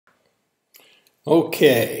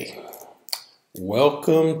Okay,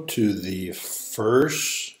 welcome to the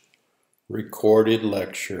first recorded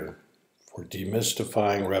lecture for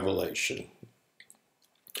Demystifying Revelation.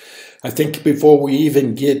 I think before we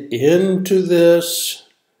even get into this,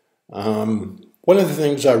 one of the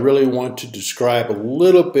things I really want to describe a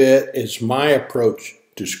little bit is my approach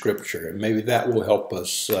to Scripture, and maybe that will help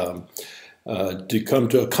us to come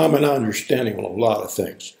to a common understanding on a lot of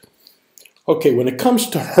things. Okay, when it comes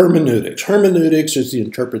to hermeneutics, hermeneutics is the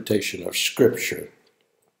interpretation of Scripture.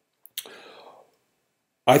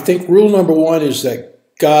 I think rule number one is that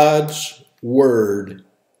God's Word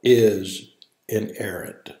is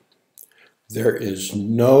inerrant. There is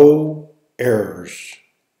no errors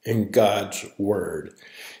in God's Word.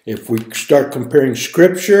 If we start comparing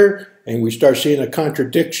Scripture and we start seeing a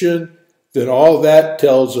contradiction, then all that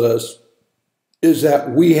tells us is that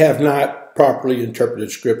we have not properly interpreted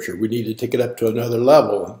Scripture. We need to take it up to another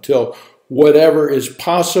level until whatever is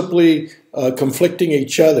possibly conflicting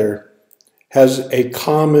each other has a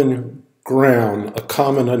common ground, a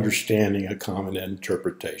common understanding, a common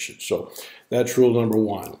interpretation. So that's rule number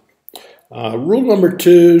one. Rule number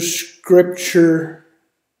two, Scripture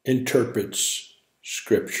interprets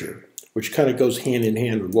Scripture, which kind of goes hand in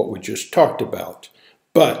hand with what we just talked about.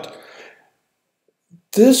 But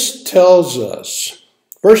this tells us,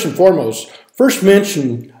 first and foremost, first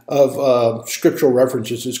mention of scriptural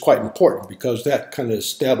references is quite important because that kind of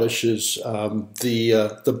establishes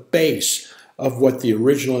the base of what the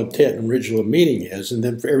original intent and original meaning is, and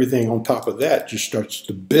then for everything on top of that just starts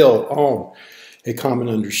to build on a common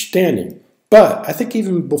understanding. But I think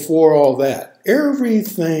even before all that,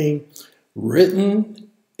 everything written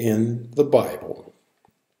in the Bible,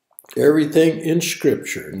 everything in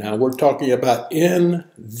Scripture, now we're talking about in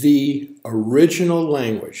the original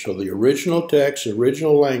language, so the original text,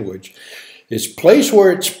 original language, is placed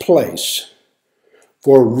where it's placed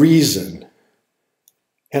for a reason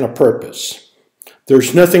and a purpose.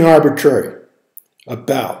 There's nothing arbitrary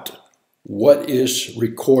about what is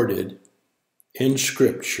recorded in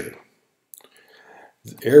Scripture.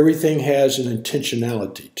 Everything has an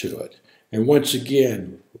intentionality to it. And once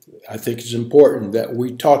again, I think it's important that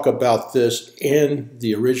we talk about this in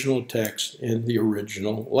the original text, in the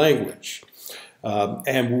original language.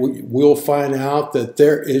 And we'll find out that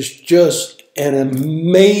there is just an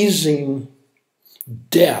amazing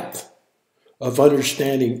depth of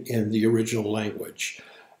understanding in the original language.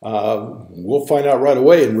 We'll find out right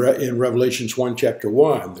away in Revelations 1, chapter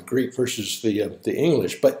 1, the Greek versus the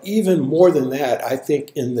English. But even more than that, I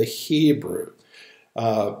think in the Hebrew,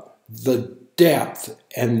 the depth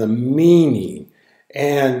and the meaning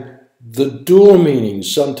and the dual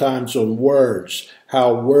meanings sometimes on words,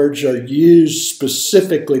 how words are used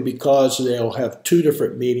specifically because they'll have two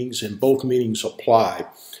different meanings and both meanings apply,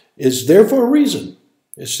 is there for a reason.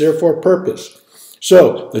 It's there for a purpose.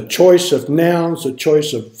 So the choice of nouns, the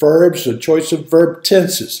choice of verbs, the choice of verb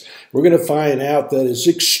tenses, we're going to find out that it's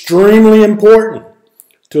extremely important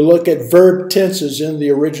to look at verb tenses in the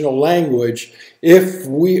original language if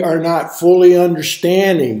we are not fully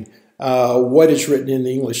understanding what is written in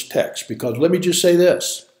the English text. Because let me just say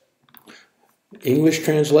this, English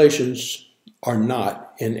translations are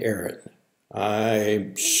not inerrant.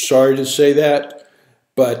 I'm sorry to say that,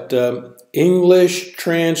 but English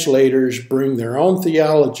translators bring their own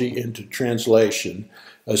theology into translation,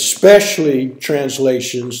 especially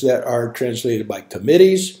translations that are translated by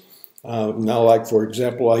committees. Now, like, for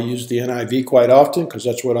example, I use the NIV quite often because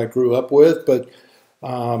that's what I grew up with, but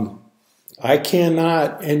I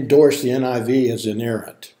cannot endorse the NIV as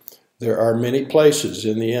inerrant. There are many places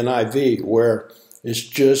in the NIV where it's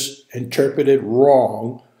just interpreted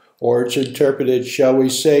wrong, or it's interpreted, shall we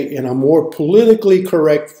say, in a more politically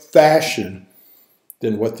correct fashion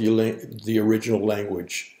than what the original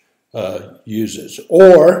language uses.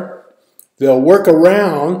 Or they'll work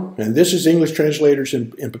around, and this is English translators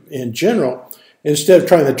in general, instead of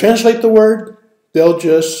trying to translate the word, they'll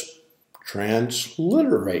just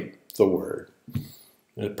transliterate the word.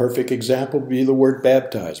 And a perfect example would be the word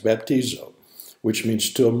baptize, baptizo, which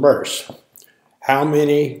means to immerse. How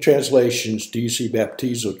many translations do you see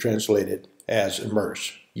baptizo translated as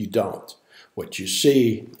immerse? You don't. What you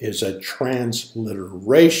see is a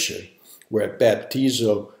transliteration where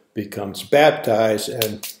baptizo becomes baptize,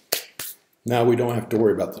 and now we don't have to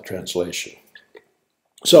worry about the translation.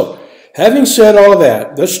 So, having said all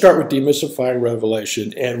that, let's start with Demystifying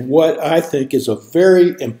Revelation and what I think is a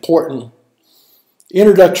very important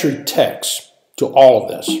introductory text to all of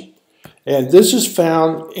this. And this is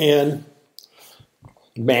found in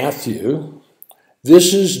Matthew,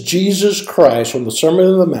 This is Jesus Christ on the Sermon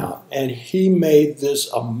on the Mount, and he made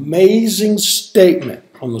this amazing statement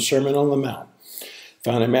on the Sermon on the Mount,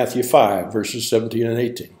 found in Matthew 5, verses 17 and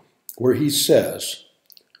 18, where he says,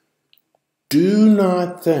 "Do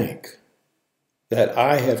not think that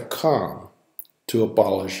I have come to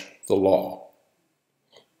abolish the law."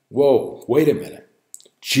 Whoa, wait a minute.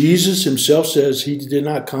 Jesus himself says he did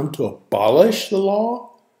not come to abolish the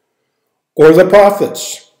law or the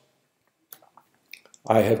prophets.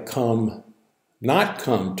 I have not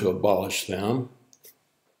come to abolish them,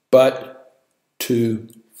 but to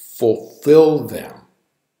fulfill them.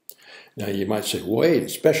 Now you might say, wait,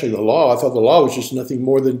 especially the law. I thought the law was just nothing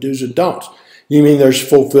more than do's and don'ts. You mean there's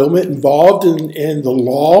fulfillment involved in the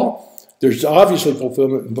law? There's obviously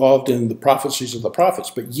fulfillment involved in the prophecies of the prophets,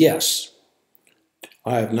 but yes,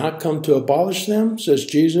 I have not come to abolish them, says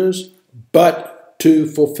Jesus, but to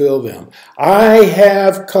fulfill them. I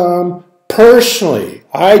have come personally,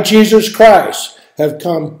 I, Jesus Christ, have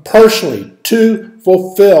come personally to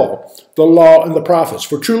fulfill the law and the prophets.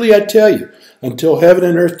 For truly I tell you, until heaven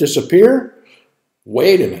and earth disappear.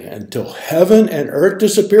 Wait a minute, until heaven and earth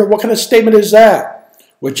disappear? What kind of statement is that?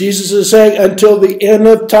 What Jesus is saying, until the end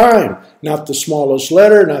of time. Not the smallest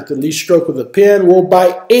letter, not the least stroke of the pen will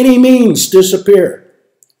by any means disappear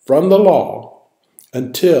from the law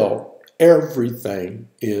until everything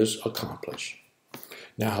is accomplished.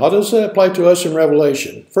 Now, how does that apply to us in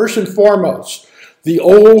Revelation? First and foremost, the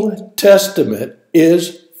Old Testament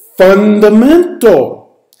is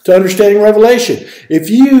fundamental to understanding Revelation.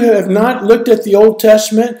 If you have not looked at the Old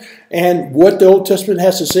Testament and what the Old Testament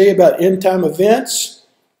has to say about end-time events,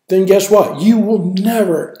 then guess what? You will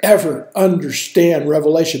never, ever understand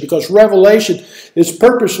Revelation, because Revelation is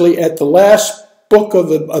purposely at the last book of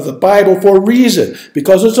the Bible for a reason,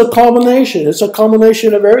 because it's a culmination. It's a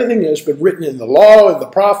culmination of everything that's been written in the law, in the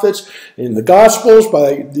prophets, in the Gospels,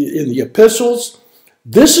 in the epistles.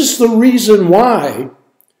 This is the reason why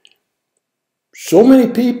so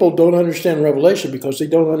many people don't understand Revelation, because they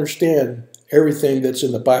don't understand everything that's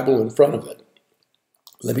in the Bible in front of it.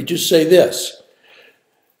 Let me just say this.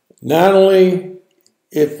 Not only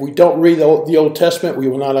if we don't read the Old Testament, we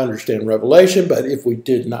will not understand Revelation, but if we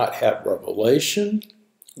did not have Revelation,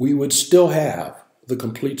 we would still have the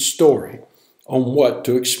complete story on what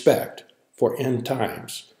to expect for end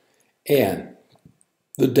times and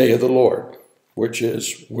the day of the Lord, which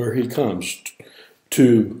is where he comes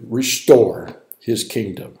to restore his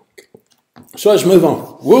kingdom. So let's move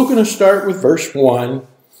on. We're going to start with verse 1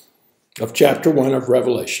 of chapter 1 of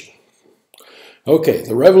Revelation. Okay,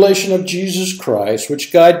 the revelation of Jesus Christ,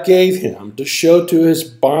 which God gave him to show to his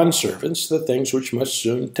bondservants the things which must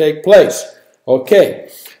soon take place. Okay,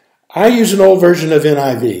 I use an old version of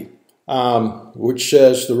NIV, which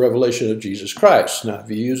says the revelation of Jesus Christ. Now, if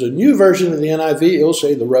you use a new version of the NIV, it'll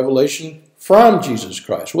say the revelation from Jesus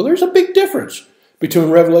Christ. Well, there's a big difference between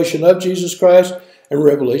revelation of Jesus Christ and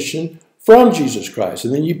revelation from Jesus Christ.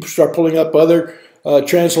 And then you start pulling up other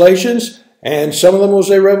translations, and some of them will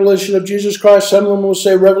say revelation of Jesus Christ, some of them will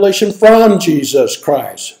say revelation from Jesus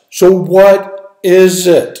Christ. So what is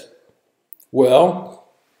it? Well,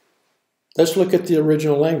 let's look at the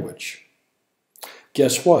original language.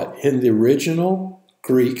 Guess what? In the original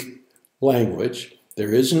Greek language,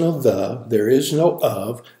 there is no the, there is no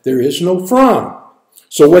of, there is no from.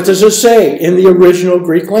 So what does it say in the original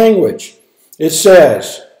Greek language? It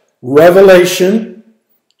says, revelation,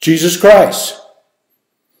 Jesus Christ.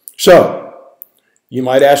 So, you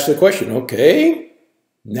might ask the question, okay,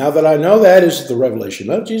 now that I know that, is it the revelation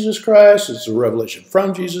of Jesus Christ? Is it the revelation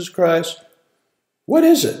from Jesus Christ? What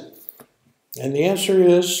is it? And the answer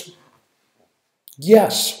is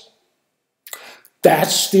yes.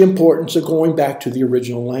 That's the importance of going back to the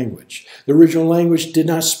original language. The original language did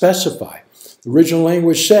not specify. The original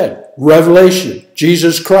language said, revelation,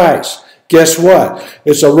 Jesus Christ. Guess what?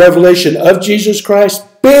 It's a revelation of Jesus Christ,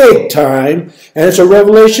 big time, and it's a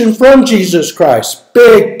revelation from Jesus Christ,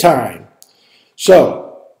 big time.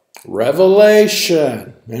 So,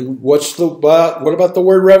 revelation. And what about the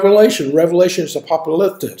word revelation? Revelation is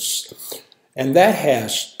apocalyptus, and that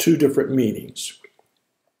has two different meanings.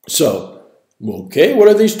 So, okay, what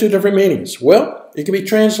are these two different meanings? Well, it can be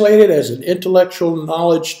translated as an intellectual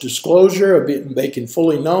knowledge disclosure, of making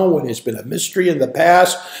fully known what has been a mystery in the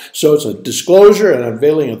past. So it's a disclosure and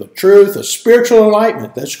unveiling of the truth, a spiritual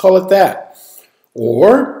enlightenment, let's call it that.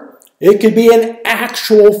 Or it could be an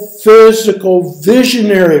actual physical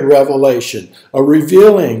visionary revelation, a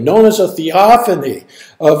revealing known as a theophany,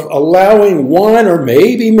 of allowing one or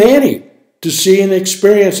maybe many to see and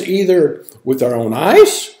experience either with our own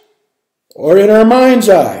eyes or in our mind's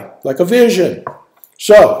eye, like a vision.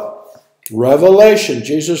 So, Revelation,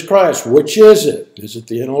 Jesus Christ. Which is it? Is it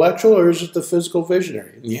the intellectual or is it the physical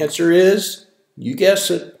visionary? And the answer is, you guess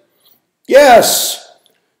it, yes.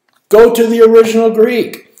 Go to the original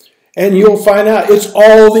Greek and you'll find out it's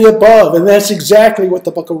all the above. And that's exactly what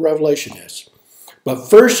the book of Revelation is. But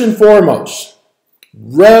first and foremost,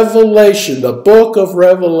 Revelation, the book of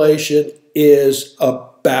Revelation is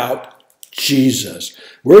about Jesus.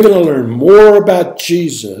 We're going to learn more about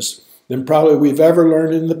Jesus than probably we've ever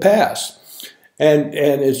learned in the past. And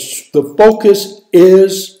the focus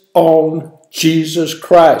is on Jesus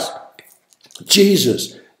Christ.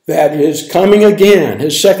 Jesus, that is coming again,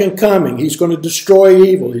 his second coming. He's going to destroy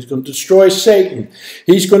evil. He's going to destroy Satan.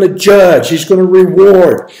 He's going to judge. He's going to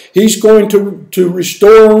reward. He's going to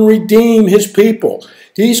restore and redeem his people.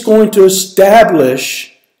 He's going to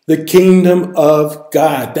establish the kingdom of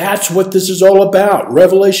God. That's what this is all about.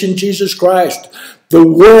 Revelation, Jesus Christ. The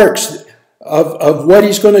works of what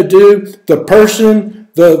he's going to do, the person,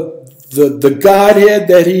 the Godhead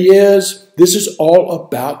that he is. This is all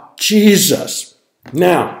about Jesus.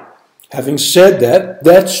 Now, having said that,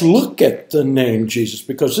 let's look at the name Jesus,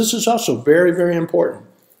 because this is also very, very important.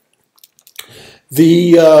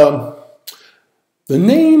 The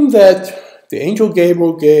name that the angel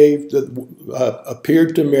Gabriel gave,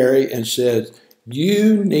 appeared to Mary and said,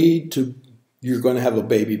 you're going to have a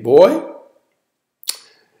baby boy,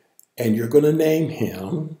 and you're going to name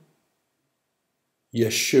him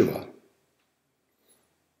Yeshua.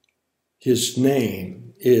 His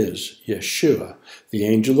name is Yeshua. The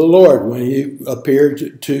angel of the Lord, when he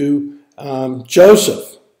appeared to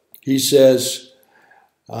Joseph, he says,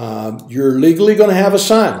 you're legally going to have a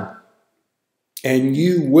son, and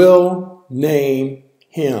you will name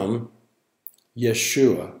him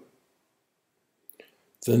Yeshua.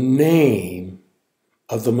 The name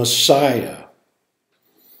of the Messiah,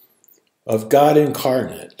 of God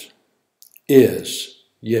incarnate, is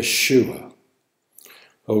Yeshua.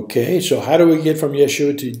 Okay, so how do we get from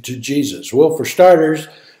Yeshua to Jesus? Well, for starters,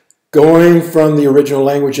 going from the original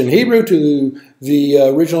language in Hebrew to the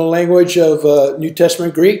original language of New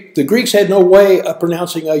Testament Greek, the Greeks had no way of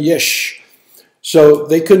pronouncing a yesh. So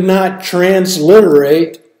they could not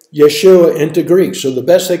transliterate Yeshua into Greek. So the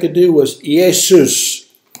best they could do was Jesus.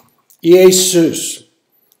 Jesus.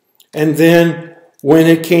 And then when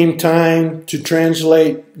it came time to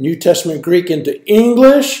translate New Testament Greek into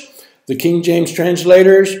English, the King James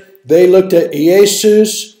translators, they looked at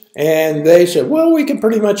Jesus and they said, well, we can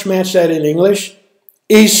pretty much match that in English.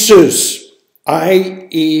 Isus.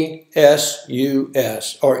 I-E-S-U-S,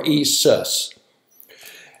 or Isus.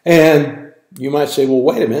 And you might say, well,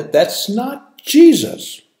 wait a minute, that's not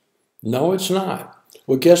Jesus. No, it's not.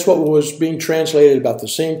 Well, guess what was being translated about the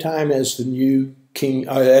same time as the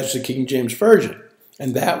King James Version?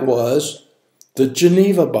 And that was the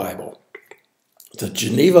Geneva Bible. The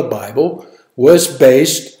Geneva Bible was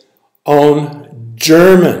based on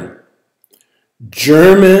German.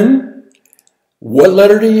 German, what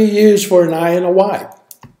letter do you use for an I and a Y?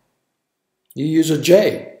 You use a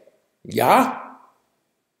J. Ja?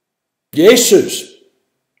 Jesus.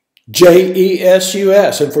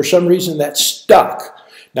 J-E-S-U-S. And for some reason that stuck.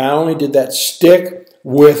 Not only did that stick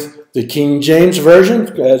with the King James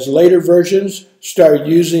Version, as later versions started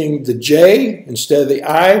using the J instead of the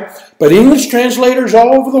I, but English translators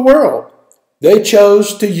all over the world, they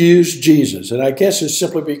chose to use Jesus. And I guess it's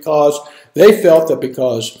simply because they felt that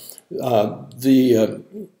because the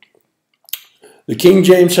King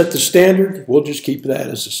James set the standard, we'll just keep that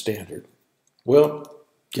as the standard. Well,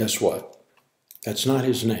 guess what? That's not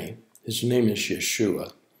his name. His name is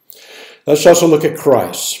Yeshua. Let's also look at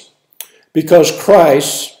Christ. Because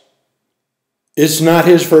Christ is not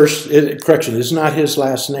his it's not his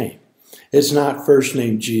last name. It's not first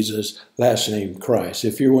name Jesus, last name Christ.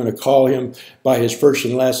 If you want to call him by his first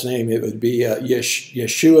and last name, it would be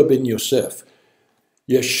Yeshua ben Yosef.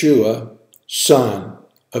 Yeshua, son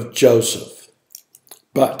of Joseph.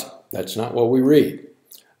 But that's not what we read.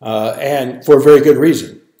 And for a very good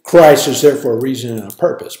reason. Christ is there for a reason and a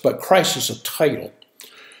purpose. But Christ is a title.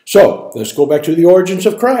 So let's go back to the origins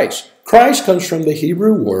of Christ. Christ comes from the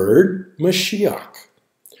Hebrew word Mashiach.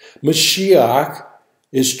 Mashiach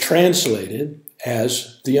is translated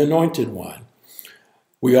as the Anointed One.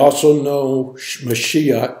 We also know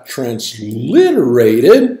Mashiach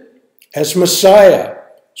transliterated as Messiah.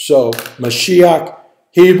 So Mashiach,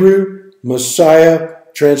 Hebrew, Messiah,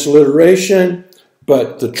 transliteration,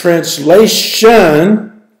 but the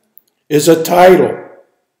translation is a title,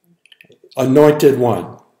 Anointed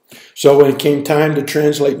One. So when it came time to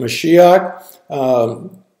translate Mashiach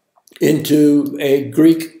into a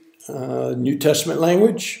Greek New Testament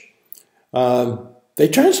language, they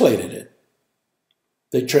translated it.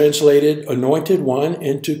 They translated anointed one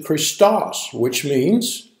into Christos, which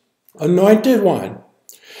means anointed one.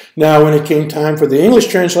 Now, when it came time for the English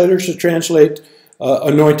translators to translate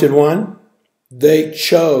anointed one, they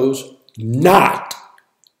chose not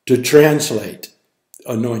to translate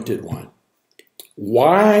anointed one.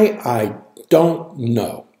 Why, I don't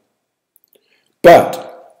know.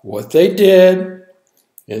 But what they did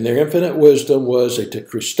in their infinite wisdom was they took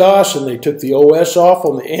Christos and they took the OS off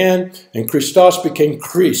on the end, and Christos became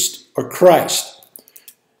Christ or Christ.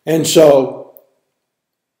 And so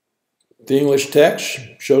the English text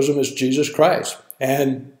shows him as Jesus Christ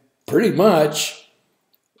and pretty much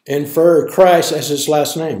infer Christ as his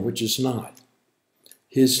last name, which is not.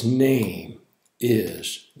 His name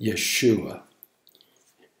is Yeshua.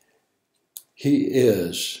 He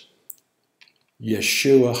is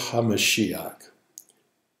Yeshua HaMashiach,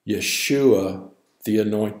 Yeshua the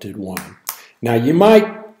Anointed One. Now you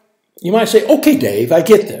might say, okay, Dave, I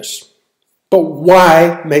get this, but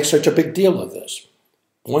why make such a big deal of this?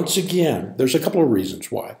 Once again, there's a couple of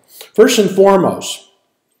reasons why. First and foremost,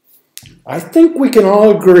 I think we can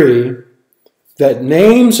all agree that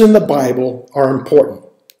names in the Bible are important.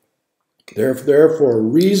 They're there for a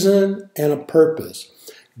reason and a purpose.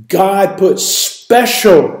 God put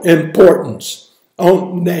special importance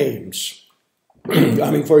on names. I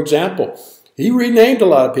mean, for example, he renamed a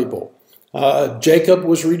lot of people. Jacob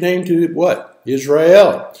was renamed to what?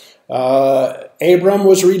 Israel. Abram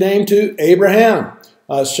was renamed to Abraham.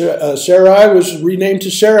 Sarai was renamed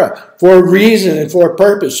to Sarah for a reason and for a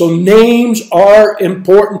purpose. So names are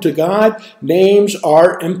important to God. Names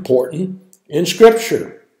are important in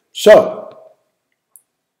Scripture. So,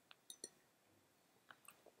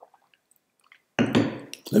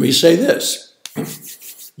 let me say this.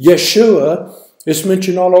 Yeshua is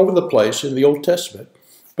mentioned all over the place in the Old Testament,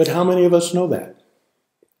 but how many of us know that?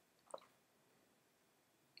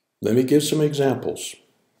 Let me give some examples.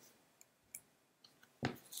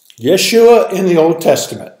 Yeshua in the Old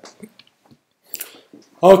Testament.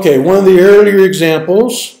 Okay, one of the earlier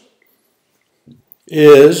examples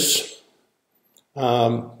is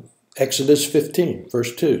Exodus 15,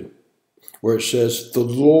 verse 2, where it says, "The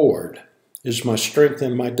Lord is my strength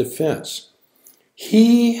and my defense.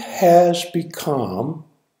 He has become,"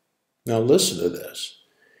 now listen to this,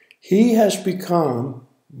 "He has become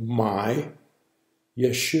my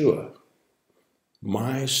Yeshua,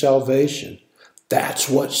 my salvation." That's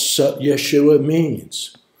what Yeshua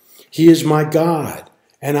means. He is my God,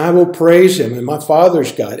 and I will praise him, and my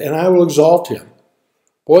Father's God, and I will exalt him.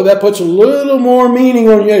 Boy, that puts a little more meaning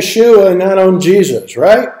on Yeshua and not on Jesus,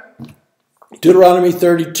 right? Deuteronomy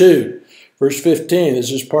 32, verse 15.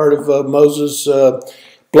 This is part of Moses'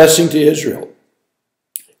 blessing to Israel.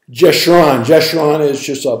 Jeshurun. Jeshurun is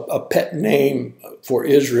just a pet name for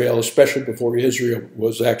Israel, especially before Israel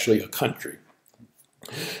was actually a country.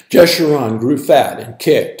 Jeshurun grew fat and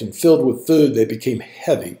kicked, and filled with food, they became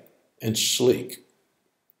heavy and sleek.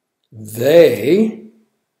 They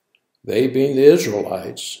being the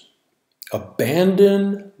Israelites,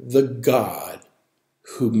 abandoned the God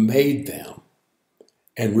who made them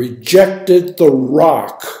and rejected the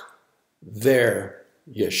rock, their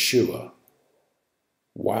Yeshua.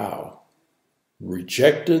 Wow.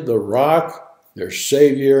 Rejected the rock, their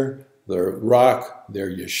Savior, the rock, their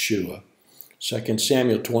Yeshua. 2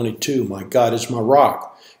 Samuel 22, "My God is my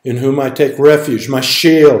rock, in whom I take refuge, my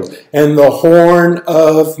shield, and the horn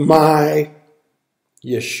of my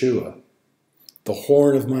Yeshua, the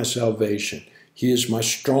horn of my salvation. He is my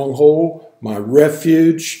stronghold, my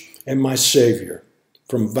refuge, and my Savior.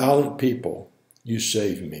 From violent people you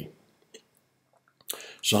save me."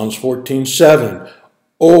 Psalms 14:7,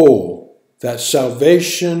 "Oh, that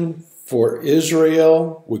salvation for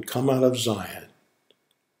Israel would come out of Zion,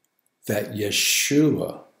 that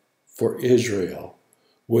Yeshua for Israel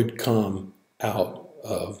would come out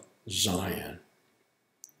of Zion."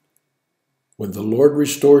 When the Lord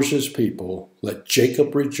restores his people, let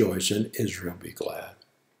Jacob rejoice and Israel be glad.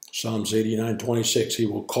 Psalms 89:26, "He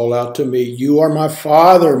will call out to me, you are my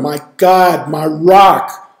Father, my God, my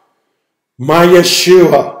rock, my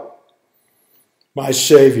Yeshua, my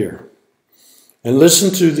Savior." And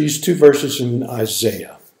listen to these two verses in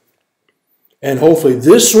Isaiah. And hopefully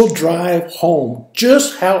this will drive home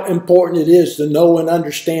just how important it is to know and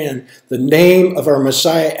understand the name of our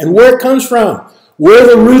Messiah and where it comes from, where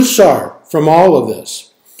the roots are from all of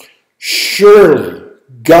this. "Surely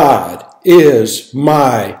God is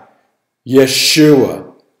my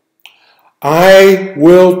Yeshua. I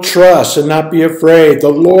will trust and not be afraid. The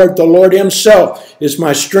Lord himself is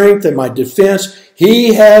my strength and my defense.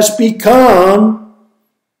 He has become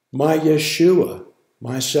my Yeshua."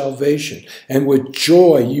 my salvation. And with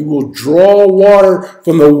joy you will draw water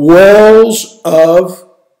from the wells of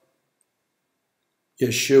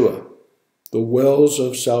Yeshua, the wells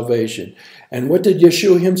of salvation. And what did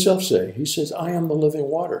Yeshua himself say? He says, I am the living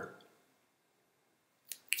water.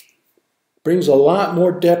 Brings a lot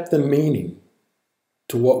more depth and meaning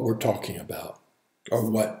to what we're talking about, or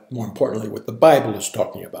what, more importantly, what the Bible is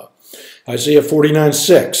talking about. Isaiah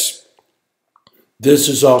 49:6. This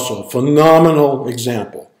is also a phenomenal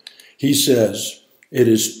example. He says, it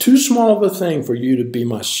is too small of a thing for you to be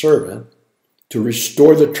my servant, to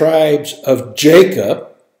restore the tribes of Jacob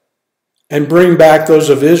and bring back those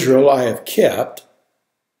of Israel I have kept.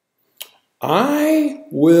 I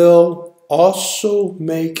will also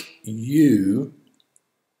make you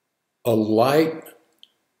a light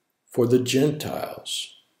for the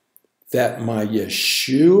Gentiles, that my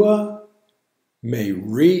Yeshua may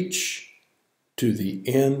reach to the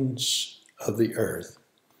ends of the earth.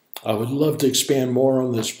 I would love to expand more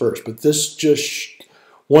on this verse, but this just,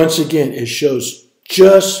 once again, it shows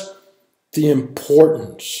just the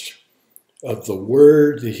importance of the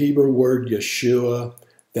word, the Hebrew word Yeshua,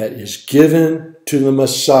 that is given to the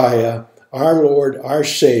Messiah, our Lord, our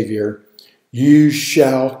Savior. You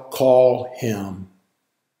shall call him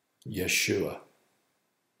Yeshua.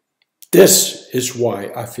 This is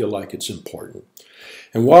why I feel like it's important.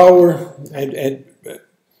 And while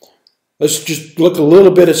let's just look a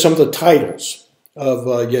little bit at some of the titles of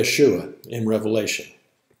Yeshua in Revelation.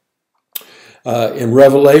 In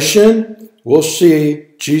Revelation, we'll see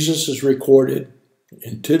Jesus is recorded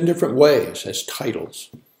in 2 different ways as titles.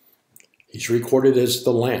 He's recorded as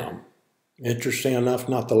the Lamb. Interesting enough,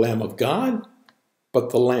 not the Lamb of God, but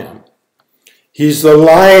the Lamb. He's the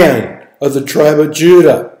Lion of the tribe of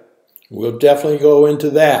Judah. We'll definitely go into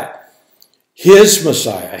that. His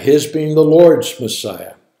Messiah, his being the Lord's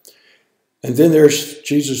Messiah. And then there's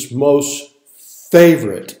Jesus' most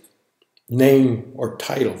favorite name or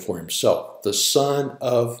title for himself, the Son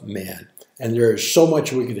of Man. And there is so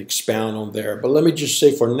much we could expound on there. But let me just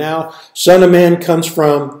say for now, Son of Man comes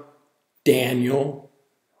from Daniel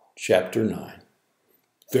chapter 9.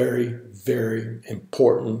 Very, very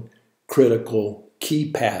important, critical,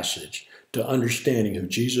 key passage to understanding who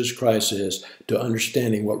Jesus Christ is, to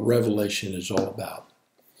understanding what Revelation is all about.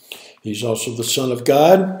 He's also the Son of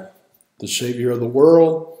God, the Savior of the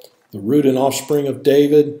world, the root and offspring of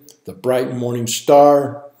David, the bright and morning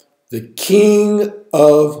star, the King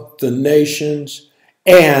of the nations,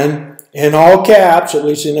 and, in all caps, at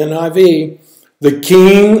least in NIV, the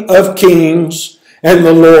King of kings and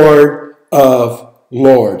the Lord of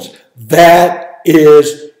lords. That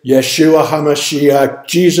is Yeshua HaMashiach,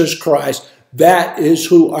 Jesus Christ. That is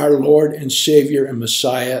who our Lord and Savior and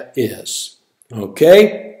Messiah is.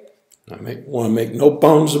 Okay? I want to make no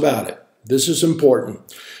bones about it. This is important.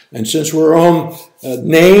 And since we're on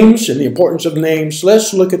names and the importance of names,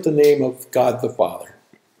 let's look at the name of God the Father.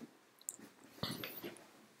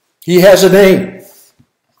 He has a name.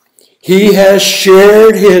 He has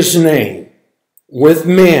shared his name with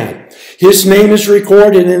man. His name is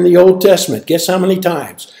recorded in the Old Testament. Guess how many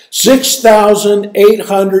times?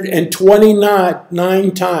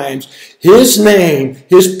 6,829 times. His name,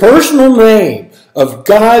 his personal name of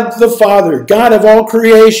God the Father, God of all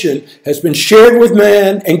creation, has been shared with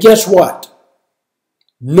man. And guess what?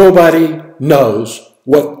 Nobody knows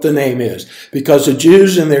what the name is, because the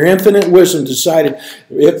Jews in their infinite wisdom decided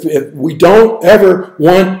if we don't ever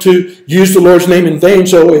want to use the Lord's name in vain,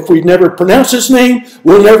 so if we never pronounce his name,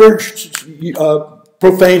 we'll never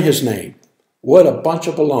profane his name. What a bunch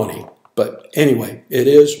of baloney. But anyway, it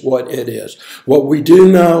is what it is. What we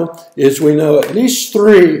do know is we know at least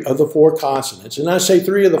 3 of the 4 consonants. And I say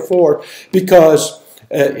 3 of the 4 because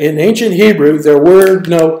in ancient Hebrew, there were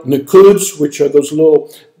no nekuds, which are those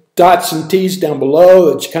little dots and T's down below.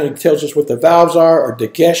 It kind of tells us what the vowels are, or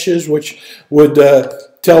dageshes, which would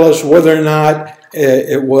tell us whether or not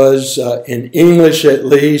it was, in English at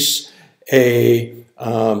least, a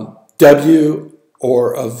W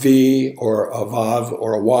or a V or a Vav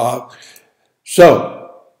or a Wav.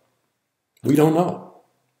 So, we don't know.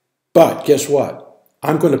 But guess what?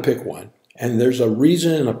 I'm going to pick one. And there's a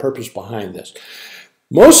reason and a purpose behind this.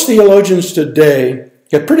 Most theologians today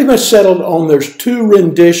have pretty much settled on there's 2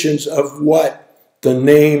 renditions of what the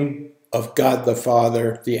name of God the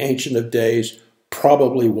Father, the Ancient of Days,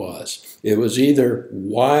 probably was. It was either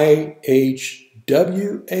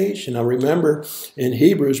YHWH, and I remember in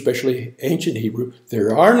Hebrew, especially ancient Hebrew,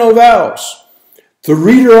 there are no vowels. The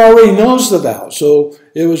reader already knows the vowels, so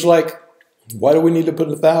it was like, why do we need to put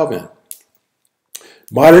a vowel in?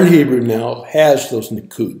 Modern Hebrew now has those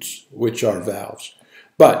nekuds, which are vowels.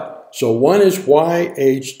 But So one is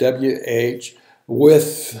YHWH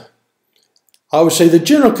with, I would say, the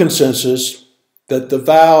general consensus that the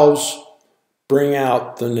vowels bring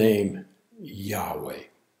out the name Yahweh.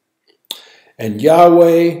 And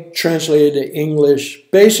Yahweh, translated to English,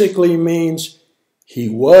 basically means He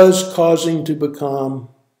was causing to become,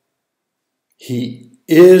 He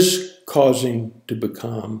is causing to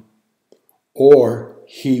become, or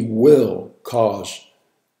He will cause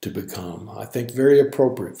to become. I think very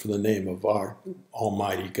appropriate for the name of our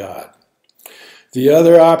Almighty God. The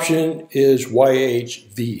other option is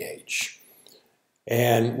YHVH.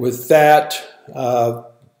 And with that, the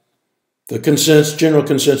general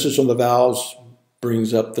consensus on the vowels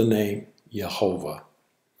brings up the name Jehovah.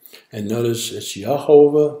 And notice it's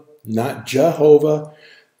Jehovah, not Jehovah.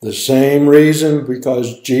 The same reason,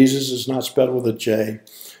 because Jesus is not spelled with a J.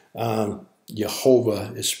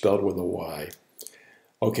 Jehovah is spelled with a Y.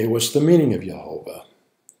 Okay, what's the meaning of Jehovah?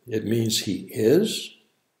 It means He is,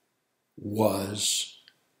 was,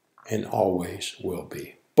 and always will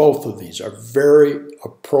be. Both of these are very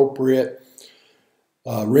appropriate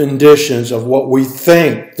renditions of what we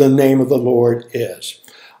think the name of the Lord is.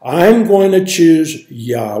 I'm going to choose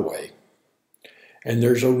Yahweh. And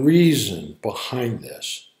there's a reason behind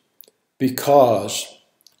this. Because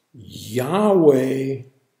Yahweh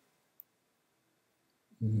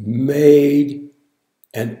made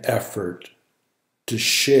an effort to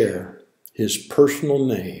share His personal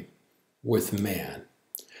name with man.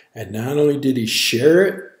 And not only did He share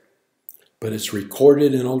it, but it's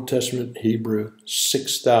recorded in Old Testament Hebrew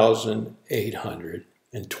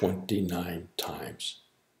 6,829 times.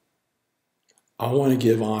 I want to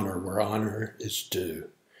give honor where honor is due.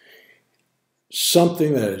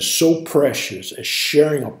 Something that is so precious as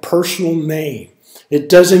sharing a personal name. It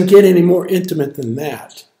doesn't get any more intimate than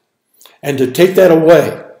that. And to take that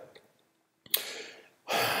away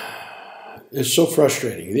is so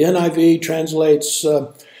frustrating. The NIV translates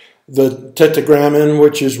the tetragrammaton,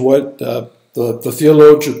 which is what the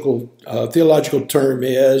theological term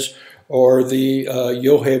is, or the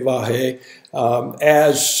Yohevah,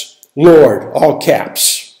 as Lord, all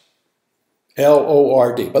caps,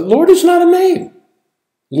 L-O-R-D. But Lord is not a name.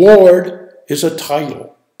 Lord is a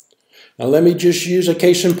title. Now let me just use a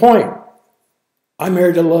case in point. I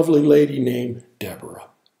married a lovely lady named Deborah.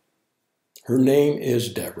 Her name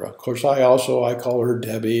is Deborah. Of course, I call her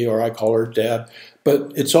Debbie, or I call her Deb,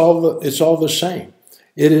 but it's all the same.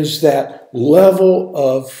 It is that level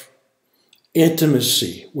of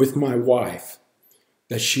intimacy with my wife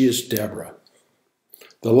that she is Deborah.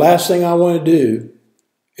 The last thing I want to do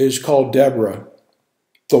is call Deborah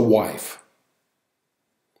the wife.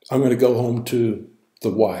 I'm going to go home to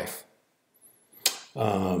the wife.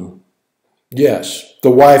 Yes,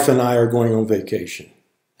 the wife and I are going on vacation.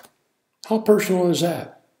 How personal is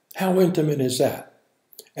that? How intimate is that?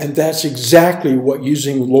 And that's exactly what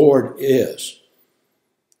using Lord is.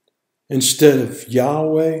 Instead of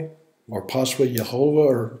Yahweh, or possibly Jehovah,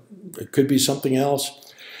 or it could be something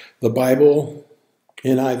else, the Bible,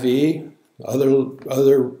 NIV,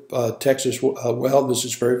 other texts as well, this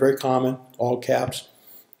is very, very common, all caps,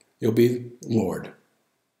 it'll be Lord.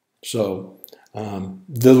 So,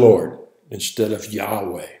 the Lord, instead of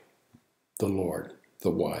Yahweh, the Lord,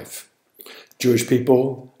 the wife. Jewish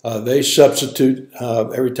people, they substitute,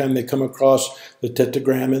 every time they come across the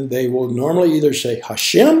tetragrammaton, they will normally either say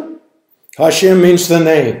Hashem. Hashem means the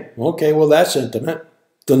name. Okay, well that's intimate,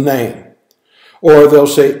 the name. Or they'll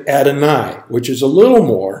say Adonai, which is a little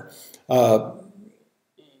more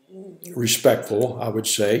respectful, I would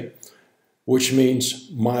say, which means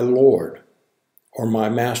my Lord or my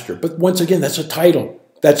master. But once again, that's a title.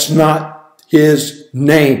 That's not His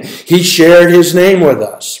name. He shared His name with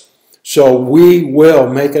us. So we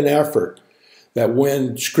will make an effort that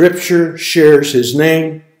when Scripture shares His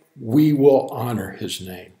name, we will honor His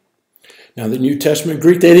name. Now, the New Testament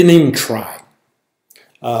Greek, they didn't even try.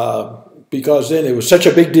 Because then it was such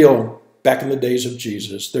a big deal back in the days of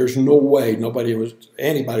Jesus. There's no way anybody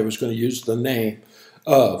was going to use the name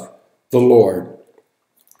of the Lord.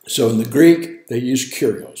 So in the Greek, they use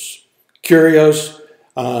Kyrios. Kyrios,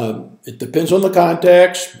 it depends on the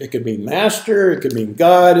context. It could mean master, it could mean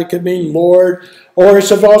God, it could mean Lord, or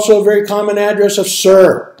it's also a very common address of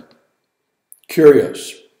sir.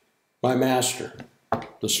 Kyrios, my master,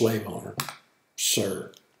 the slave owner,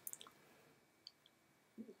 sir.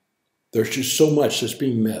 There's just so much that's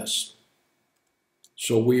being missed.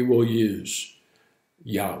 So we will use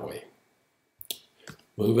Yahweh.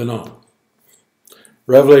 Moving on.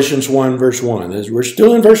 Revelations 1, verse 1. We're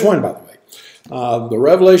still in verse 1, by the way. The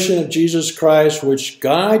revelation of Jesus Christ, which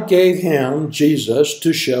God gave Him, Jesus,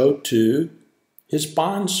 to show to his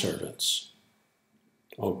bondservants.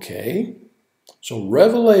 Okay, so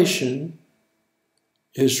Revelation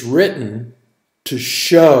is written to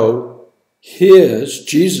show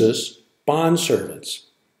Jesus' bondservants.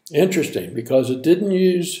 Interesting, because it didn't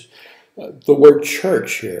use the word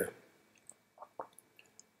church here.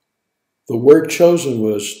 The word chosen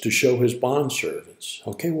was to show his bondservants.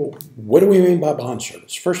 Okay, well, what do we mean by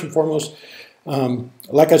bondservants? First and foremost,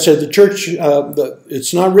 like I said, the church,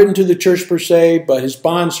 it's not written to the church per se, but his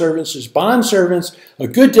bondservants, a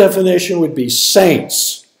good definition would be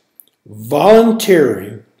saints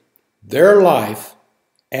volunteering their life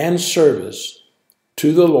and service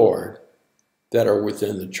to the Lord that are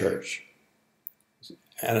within the church.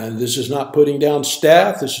 And this is not putting down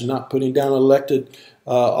staff, this is not putting down elected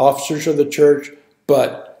officers of the church,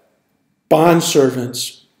 but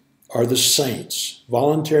bondservants are the saints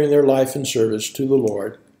volunteering their life and service to the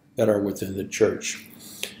Lord that are within the church.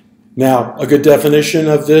 Now, a good definition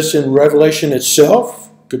of this in Revelation itself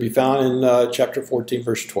could be found in chapter 14,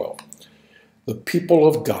 verse 12. The people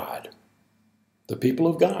of God,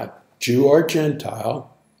 Jew or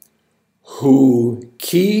Gentile, who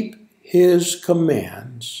keep his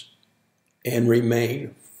commands and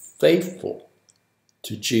remain faithful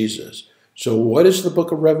to Jesus. So what is the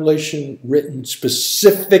book of Revelation written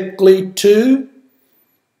specifically to?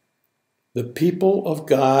 The people of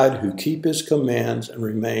God who keep his commands and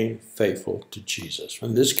remain faithful to Jesus.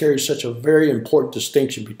 And this carries such a very important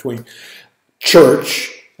distinction between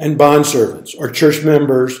church and bondservants, or church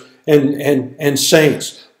members and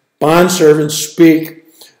saints. Bondservants speak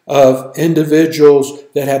of individuals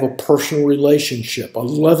that have a personal relationship, a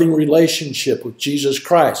loving relationship with Jesus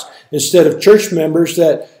Christ, instead of church members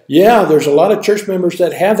that, yeah, there's a lot of church members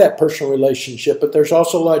that have that personal relationship, but there's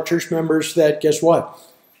also a lot of church members that, guess what?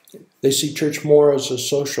 They see church more as a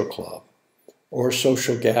social club or a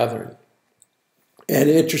social gathering. And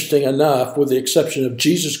interesting enough, with the exception of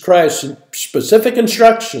Jesus Christ's specific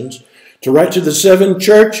instructions to write to the 7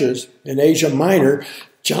 churches in Asia Minor,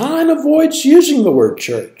 John avoids using the word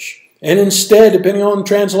church. And instead, depending on the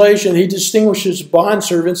translation, he distinguishes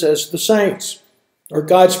bondservants as the saints, or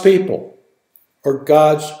God's people, or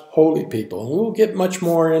God's holy people. And we'll get much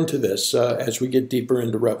more into this as we get deeper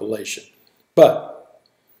into Revelation. But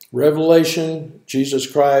Revelation, Jesus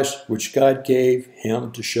Christ, which God gave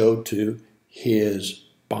him to show to his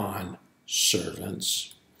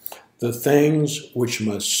bondservants, the things which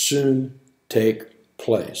must soon take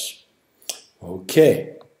place.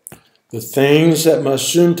 Okay, the things that must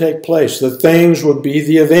soon take place. The things would be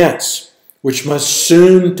the events which must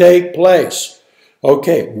soon take place.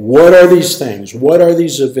 Okay, what are these things? What are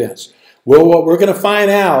these events? Well, what we're going to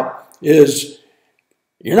find out is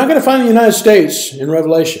you're not going to find the United States in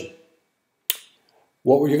Revelation.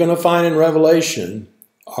 What you're going to find in Revelation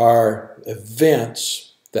are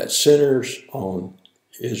events that centers on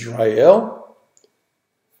Israel,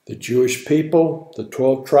 the Jewish people, the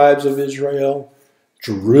 12 tribes of Israel,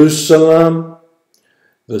 Jerusalem,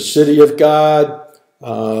 the city of God,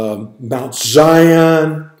 Mount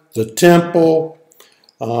Zion, the temple,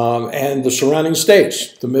 and the surrounding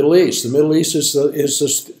states, the Middle East. The Middle East is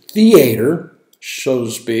the theater, so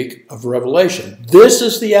to speak, of Revelation. This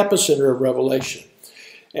is the epicenter of Revelation.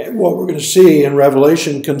 And what we're going to see in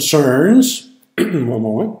Revelation concerns, one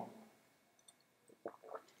moment,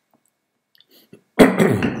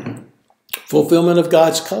 fulfillment of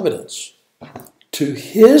God's covenants to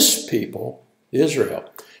his people, Israel.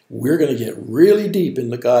 We're going to get really deep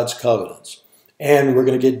into God's covenants. And we're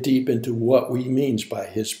going to get deep into what he means by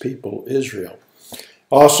his people, Israel.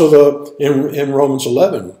 Also, in Romans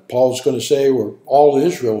 11, Paul's going to say where all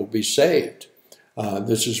Israel will be saved.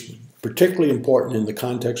 This is particularly important in the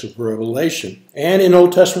context of Revelation and in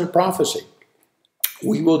Old Testament prophecy.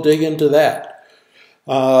 We will dig into that.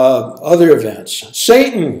 Other events.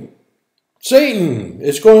 Satan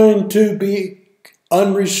is going to be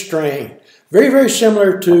unrestrained. Very, very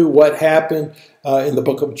similar to what happened in the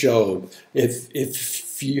book of Job.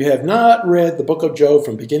 If you have not read the book of Job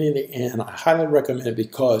from beginning to end, I highly recommend it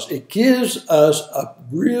because it gives us a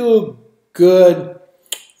real good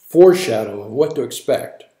foreshadow of what to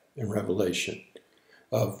expect in Revelation,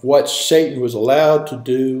 of what Satan was allowed to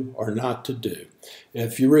do or not to do.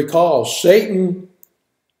 If you recall, Satan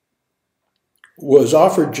was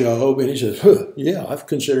offered Job, and he said, yeah, I've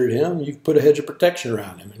considered him. You've put a hedge of protection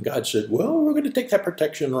around him. And God said, well, we're going to take that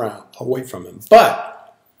protection away from him.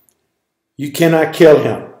 But you cannot kill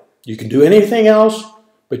him. You can do anything else,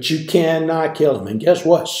 but you cannot kill him. And guess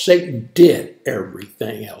what? Satan did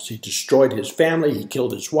everything else. He destroyed his family. He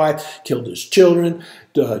killed his wife, killed his children,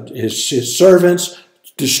 his servants,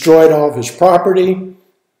 destroyed all of his property.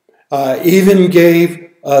 even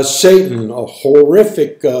gave Satan a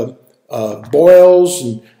horrific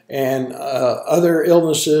boils and other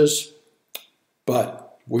illnesses.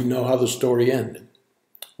 But we know how the story ended.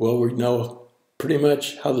 Well, we know pretty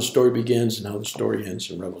much how the story begins and how the story ends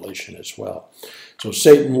in Revelation as well. So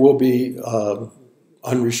Satan will be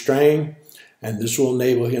unrestrained, and this will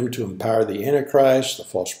enable him to empower the Antichrist, the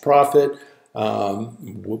false prophet,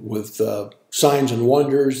 with signs and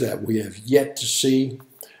wonders that we have yet to see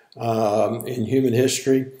in human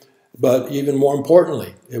history. But even more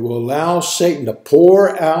importantly, it will allow Satan to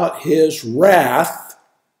pour out his wrath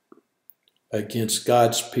against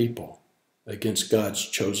God's people, against God's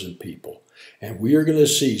chosen people. And we are going to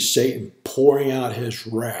see Satan pouring out his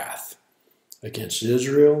wrath against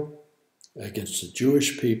Israel, against the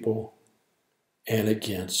Jewish people, and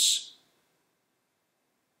against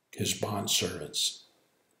his bondservants,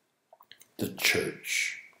 the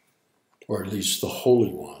church, or at least the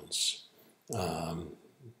holy ones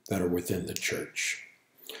that are within the church.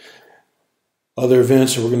 Other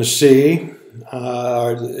events that we're going to see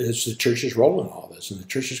is the church's role in all this. And the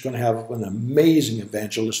church is going to have an amazing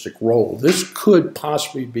evangelistic role. This could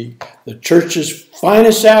possibly be the church's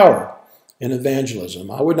finest hour in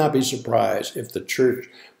evangelism. I would not be surprised if the church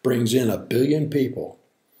brings in 1 billion people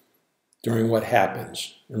during what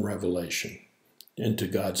happens in Revelation into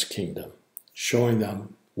God's kingdom, showing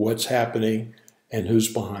them what's happening and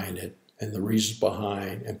who's behind it and the reasons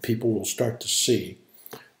behind, and people will start to see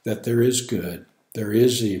that there is good, there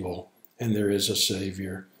is evil, and there is a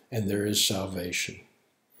Savior, and there is salvation.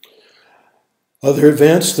 Other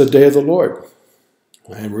events, the day of the Lord.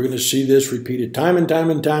 And we're going to see this repeated time and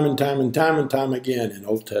time and time and time and time and time again in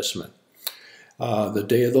Old Testament. The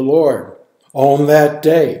day of the Lord. On that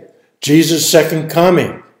day, Jesus' second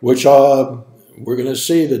coming, which we're going to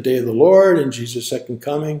see the day of the Lord and Jesus' second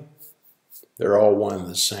coming. They're all one and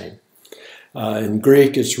the same. In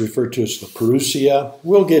Greek, it's referred to as the parousia.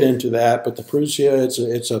 We'll get into that, but the parousia,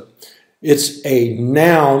 it's a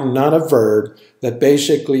noun, not a verb, that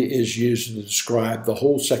basically is used to describe the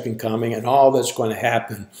whole second coming and all that's going to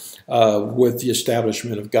happen with the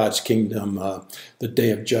establishment of God's kingdom, the day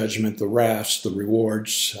of judgment, the wraths, the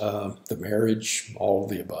rewards, the marriage, all of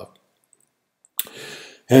the above.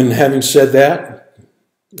 And having said that,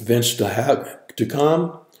 events to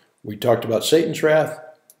come, we talked about Satan's wrath.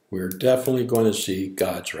 We're definitely going to see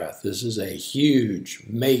God's wrath. This is a huge,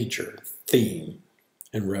 major theme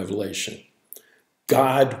in Revelation.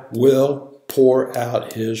 God will pour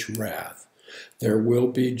out his wrath. There will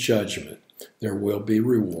be judgment. There will be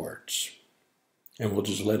rewards. And we'll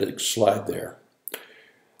just let it slide there.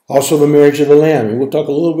 Also, the marriage of the Lamb. And we'll talk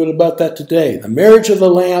a little bit about that today. The marriage of the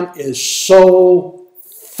Lamb is so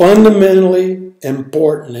fundamentally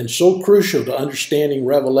important and so crucial to understanding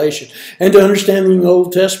Revelation and to understanding the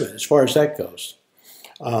Old Testament as far as that goes.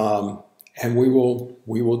 And we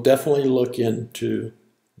will definitely look into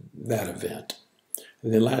that event.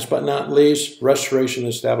 And then last but not least, restoration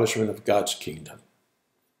and establishment of God's kingdom.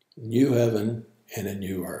 New heaven and a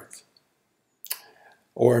new earth.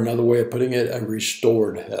 Or another way of putting it, a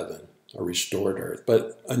restored heaven, a restored earth,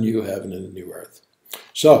 but a new heaven and a new earth.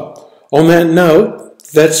 So, on that note,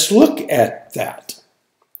 let's look at that.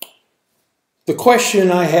 The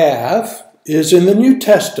question I have is, in the New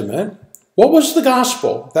Testament, what was the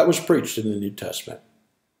gospel that was preached in the New Testament?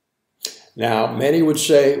 Now, many would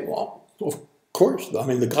say, well, of course, I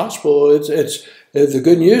mean, the gospel, it's the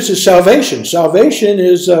good news is salvation. Salvation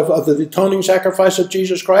is of the atoning sacrifice of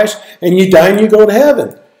Jesus Christ, and you die and you go to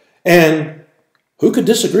heaven. And who could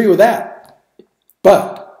disagree with that?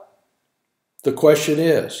 But the question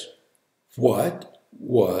is, what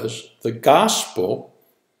was the gospel,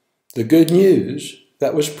 the good news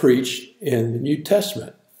that was preached in the New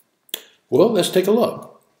Testament? Well, let's take a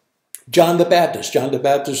look. John the Baptist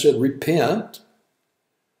said, repent,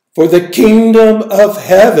 for the kingdom of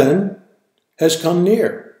heaven has come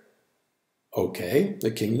near. Okay,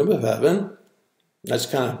 the kingdom of heaven, that's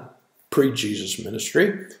kind of pre-Jesus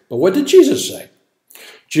ministry. But what did Jesus say?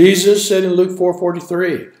 Jesus said in Luke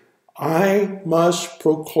 4:43, I must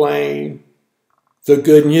proclaim the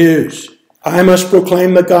good news. I must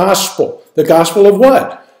proclaim the gospel. The gospel of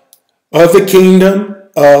what? Of the kingdom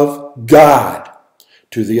of God.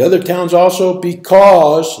 To the other towns also,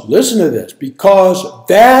 because, listen to this, because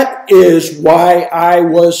that is why I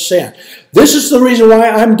was sent. This is the reason why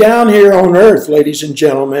I'm down here on earth, ladies and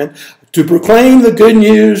gentlemen, to proclaim the good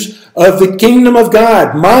news of the kingdom of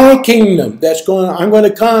God, my kingdom I'm going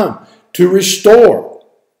to come to restore.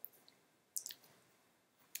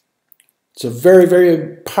 It's a very,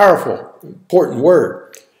 very powerful, important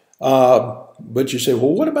word. But you say,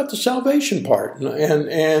 well, what about the salvation part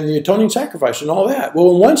and the atoning sacrifice and all that?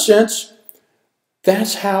 Well, in one sense,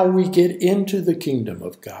 that's how we get into the kingdom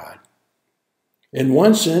of God. In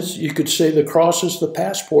one sense, you could say the cross is the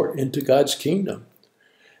passport into God's kingdom.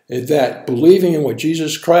 That believing in what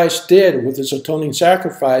Jesus Christ did with his atoning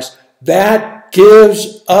sacrifice, that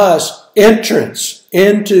gives us entrance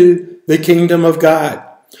into the kingdom of God.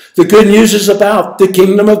 The good news is about the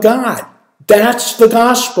kingdom of God. That's the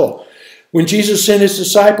gospel. When Jesus sent his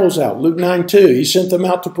disciples out, Luke 9:2, he sent them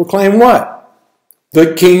out to proclaim what?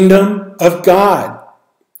 The kingdom of God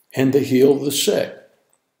and to heal the sick.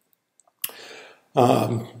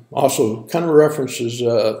 Also kind of references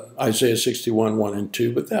Isaiah 61, 1 and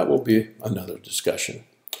 2, but that will be another discussion.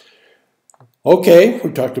 Okay,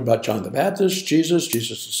 we talked about John the Baptist, Jesus'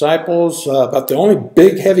 disciples. About the only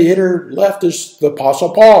big heavy hitter left is the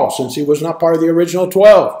Apostle Paul, since he was not part of the original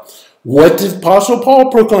 12. What did Apostle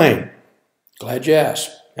Paul proclaim? Glad you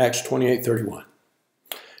asked. Acts 28:31.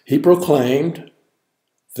 He proclaimed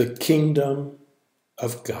the kingdom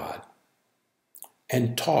of God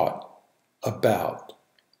and taught about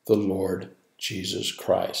the Lord Jesus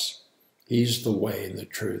Christ. He's the way and the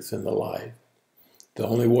truth and the life. The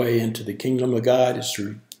only way into the kingdom of God is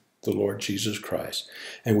through the Lord Jesus Christ,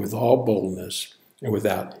 and with all boldness and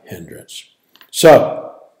without hindrance.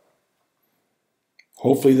 So,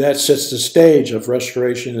 hopefully that sets the stage of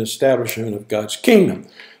restoration and establishment of God's kingdom.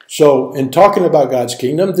 So, in talking about God's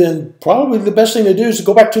kingdom, then probably the best thing to do is to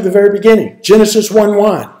go back to the very beginning. Genesis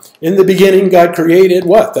 1:1. In the beginning, God created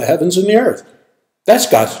what? The heavens and the earth. That's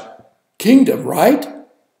God's kingdom, right?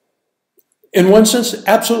 In one sense,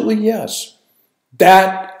 absolutely yes.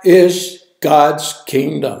 That is God's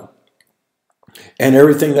kingdom. And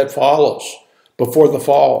everything that follows before the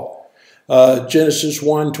fall. Genesis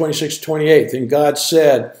 1, 26, 28. And God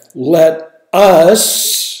said, let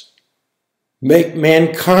us make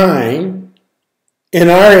mankind in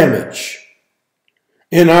our image,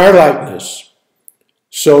 in our likeness,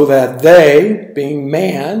 so that they, being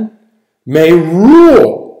man, may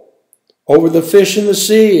rule over the fish in the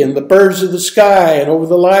sea and the birds of the sky and over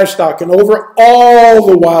the livestock and over all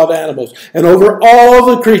the wild animals and over all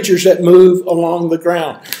the creatures that move along the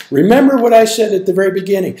ground. Remember what I said at the very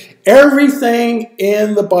beginning. Everything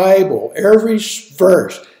in the Bible, every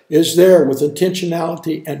verse is there with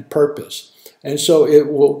intentionality and purpose. And so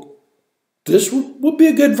this will be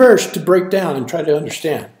a good verse to break down and try to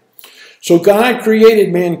understand. So God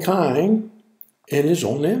created mankind in his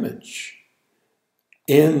own image.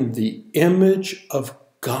 In the image of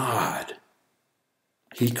God,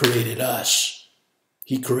 he created us.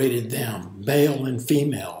 He created them, male and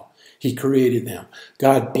female. He created them.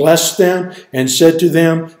 God blessed them and said to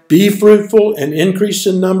them, be fruitful and increase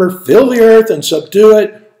in number, fill the earth and subdue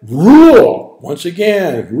it, rule. Once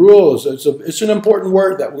again, rule it's an important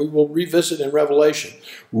word that we will revisit in Revelation.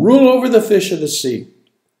 Rule over the fish of the sea,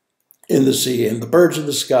 and the birds of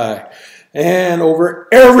the sky, and over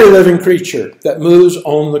every living creature that moves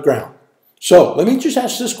on the ground. So let me just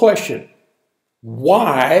ask this question.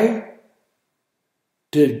 Why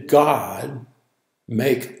did God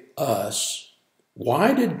make us?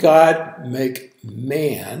 Why did God make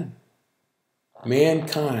mankind,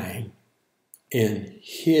 in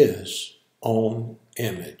his own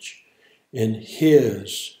image, in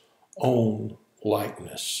his own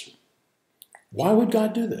likeness? Why would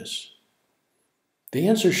God do this? The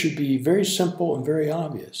answer should be very simple and very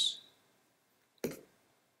obvious.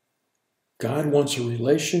 God wants a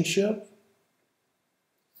relationship.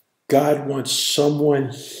 God wants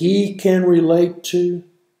someone he can relate to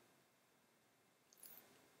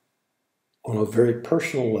on a very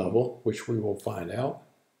personal level, which we will find out.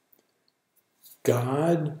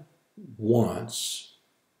 God wants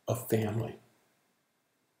a family.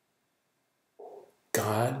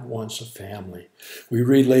 God wants a family. We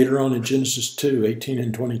read later on in Genesis 2, 18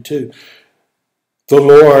 and 22. The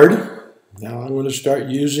Lord, now I'm going to start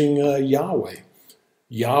using Yahweh.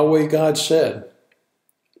 Yahweh, God said,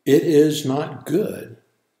 it is not good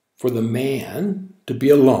for the man to be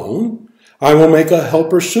alone. I will make a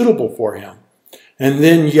helper suitable for him. And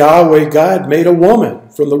then Yahweh, God, made a woman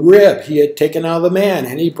from the rib he had taken out of the man,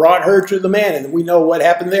 and he brought her to the man. And we know what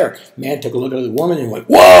happened there. Man took a look at the woman and went,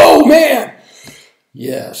 whoa, man!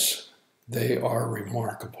 Yes, they are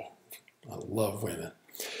remarkable. I love women.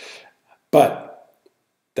 But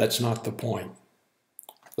that's not the point.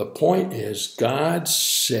 The point is God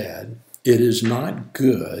said it is not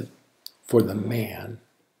good for the man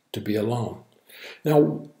to be alone.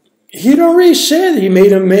 Now, he'd already said he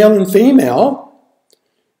made them male and female.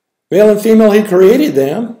 Male and female, he created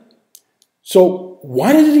them. So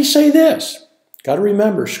why did he say this? Got to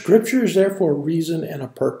remember, Scripture is there for a reason and a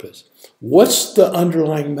purpose. What's the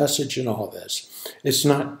underlying message in all this? It's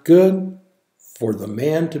not good for the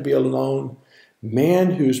man to be alone.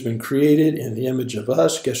 Man who's been created in the image of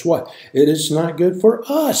us, guess what? It is not good for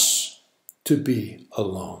us to be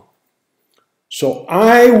alone. So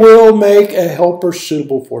I will make a helper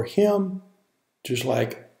suitable for him, just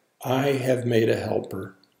like I have made a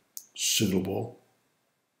helper suitable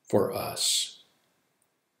for us.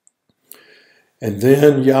 And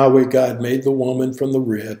then Yahweh God made the woman from the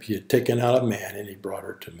rib he had taken out of man, and he brought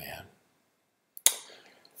her to man.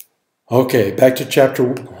 Okay, back to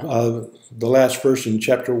the last verse in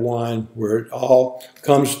chapter 1, where it all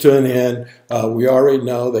comes to an end. We already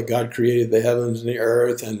know that God created the heavens and the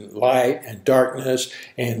earth, and light and darkness,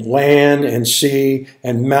 and land and sea,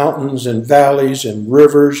 and mountains and valleys, and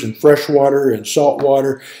rivers and fresh water and salt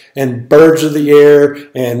water, and birds of the air,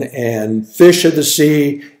 and fish of the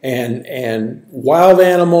sea, and wild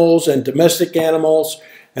animals and domestic animals.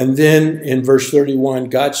 And then in verse 31,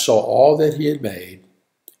 God saw all that he had made,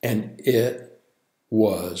 and it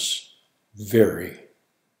was very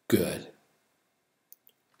good.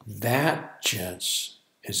 That, gents,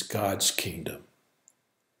 is God's kingdom.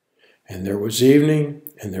 And there was evening,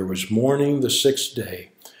 and there was morning the sixth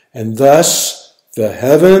day. And thus the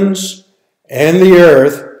heavens and the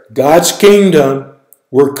earth, God's kingdom,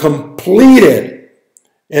 were completed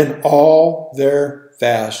in all their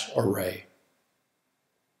vast array.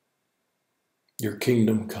 Your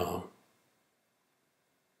kingdom come.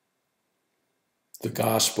 The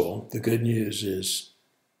gospel, the good news is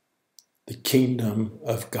the kingdom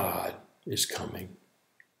of God is coming.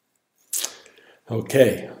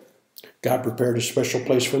 Okay, God prepared a special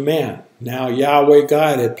place for man. Now Yahweh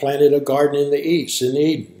God had planted a garden in the east, in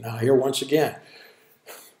Eden. Now here once again,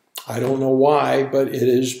 I don't know why, but it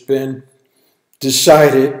has been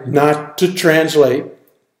decided not to translate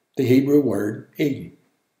the Hebrew word Eden.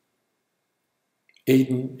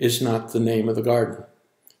 Eden is not the name of the garden.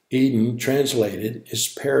 Eden, translated, is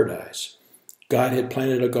paradise. God had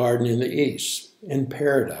planted a garden in the east, in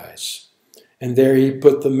paradise. And there he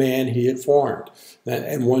put the man he had formed.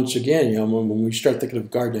 And once again, when we start thinking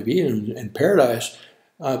of Garden of Eden and paradise,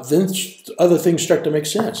 then other things start to make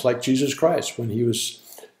sense, like Jesus Christ. When he was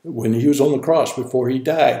on the cross, before he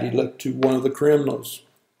died, he looked to one of the criminals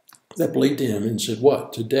that believed to him and said,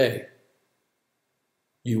 "What? Today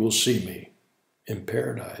you will see me in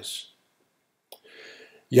paradise."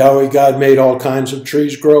 Yahweh God made all kinds of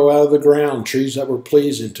trees grow out of the ground, trees that were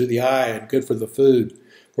pleasing to the eye and good for food.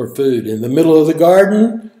 In the middle of the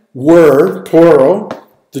garden were, plural,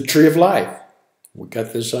 the tree of life. We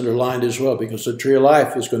got this underlined as well, because the tree of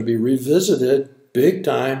life is going to be revisited big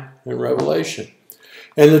time in Revelation.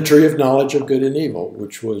 And the tree of knowledge of good and evil,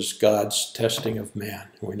 which was God's testing of man.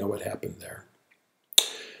 We know what happened there.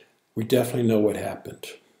 We definitely know what happened.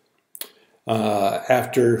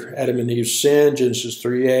 After Adam and Eve sinned, Genesis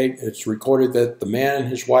 3:8, it's recorded that the man and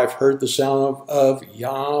his wife heard the sound of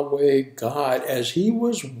Yahweh God as he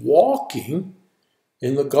was walking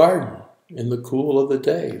in the garden in the cool of the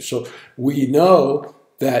day. So we know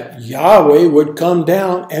that Yahweh would come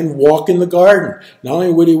down and walk in the garden. Not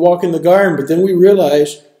only would he walk in the garden, but then we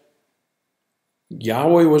realize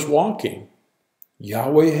Yahweh was walking.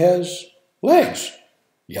 Yahweh has legs.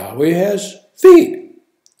 Yahweh has feet.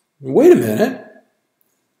 Wait a minute.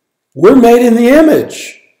 We're made in the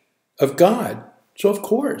image of God. So of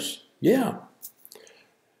course, yeah.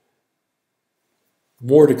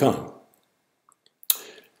 More to come.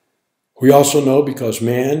 We also know because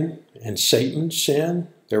man and Satan sinned,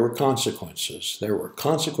 there were consequences. There were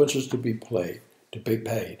consequences to be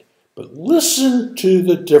paid. But listen to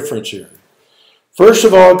the difference here. First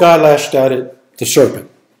of all, God lashed out at the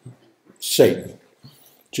serpent, Satan.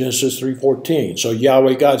 Genesis 3:14. So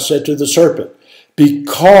Yahweh God said to the serpent,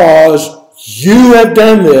 "Because you have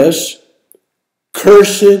done this,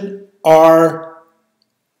 cursed are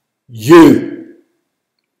you.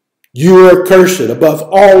 You are cursed above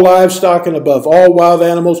all livestock and above all wild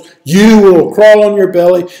animals. You will crawl on your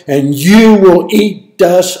belly, and you will eat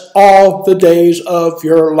dust all the days of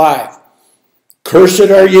your life. Cursed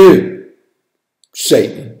are you,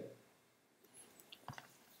 Satan."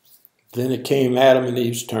 Then it came Adam and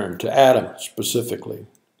Eve's turn, to Adam specifically.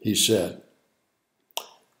 He said,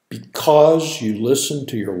 "Because you listened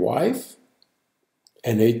to your wife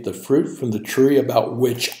and ate the fruit from the tree about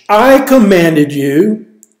which I commanded you,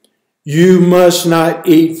 you must not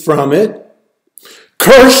eat from it.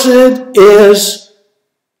 Cursed is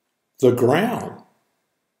the ground."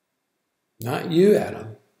 Not you,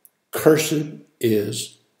 Adam. Cursed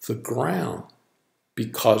is the ground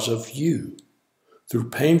because of you. Through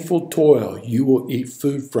painful toil, you will eat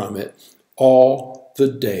food from it all the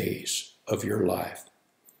days of your life.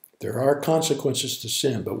 There are consequences to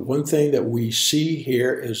sin, but one thing that we see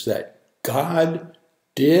here is that God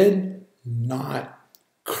did not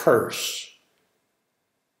curse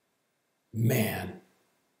man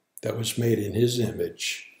that was made in his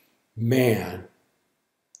image, man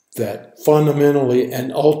that fundamentally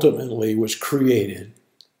and ultimately was created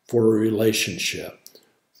for a relationship,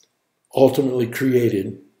 ultimately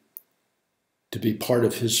created to be part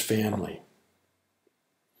of his family.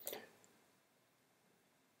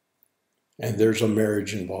 And there's a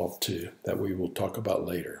marriage involved too that we will talk about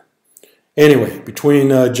later. Anyway, between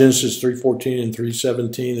Genesis 3:14 and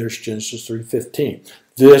 3:17, there's Genesis 3:15.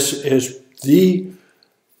 This is the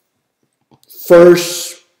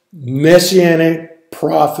first messianic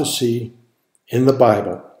prophecy in the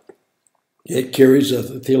Bible. It carries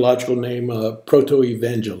a theological name,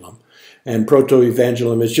 proto-evangelium. And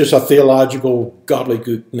proto-evangelium is just a theological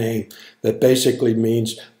gobbledygook name that basically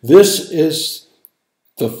means this is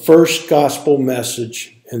the first gospel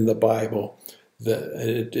message in the Bible.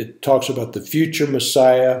 It talks about the future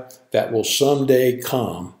Messiah that will someday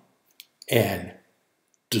come and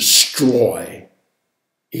destroy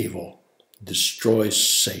evil, destroy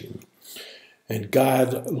Satan. And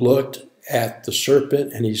God looked at the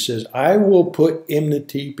serpent and he says, I will put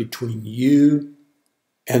enmity between you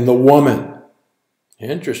and the woman.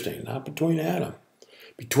 Interesting, not between Adam.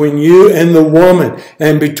 Between you and the woman,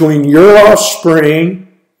 and between your offspring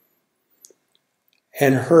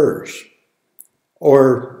and hers.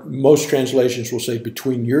 Or most translations will say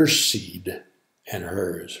between your seed and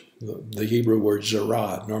hers. The Hebrew word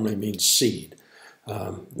zerah normally means seed,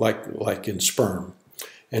 like in sperm,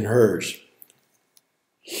 and hers.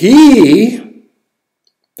 He,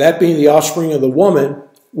 that being the offspring of the woman,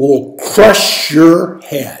 will crush your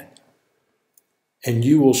head, and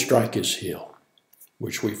you will strike his heel,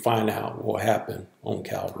 which we find out will happen on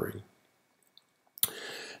Calvary.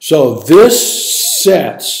 So this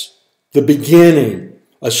sets the beginning,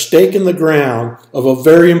 a stake in the ground of a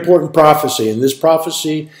very important prophecy. And this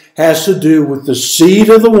prophecy has to do with the seed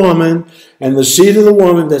of the woman, and the seed of the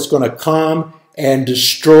woman that's going to come and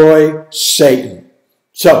destroy Satan.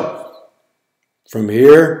 So, from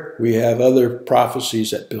here, we have other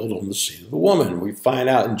prophecies that build on the seed of the woman. We find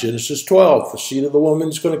out in Genesis 12, the seed of the woman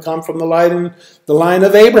is going to come from the line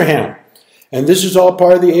of Abraham. And this is all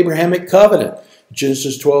part of the Abrahamic covenant.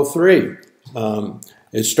 Genesis 12:3.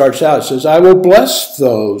 It starts out, it says, I will bless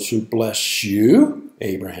those who bless you,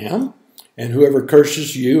 Abraham, and whoever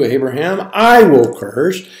curses you, Abraham, I will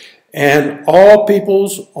curse, and all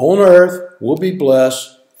peoples on earth will be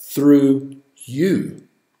blessed through you.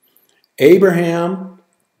 Abraham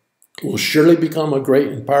will surely become a great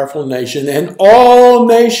and powerful nation, and all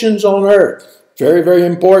nations on earth, very, very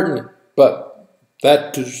important, but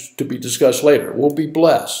that is to be discussed later, will be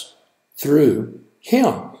blessed through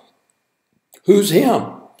him. Who's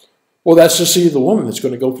him? Well, that's the seed of the woman that's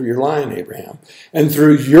going to go through your line, Abraham. And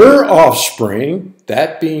through your offspring,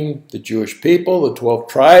 that being the Jewish people, the 12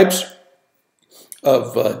 tribes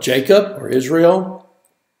of Jacob or Israel,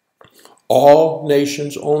 all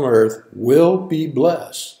nations on earth will be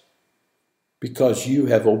blessed because you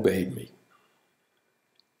have obeyed me.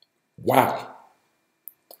 Wow.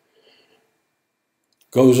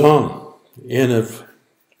 Goes on in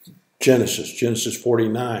Genesis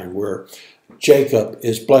 49, where Jacob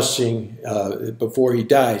is blessing, before he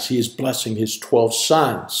dies, he is blessing his 12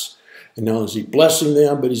 sons. And not only is he blessing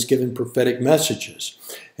them, but he's giving prophetic messages.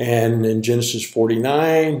 And in Genesis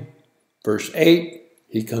 49, verse 8,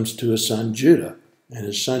 he comes to his son Judah. And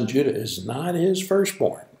his son Judah is not his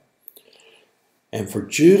firstborn. And for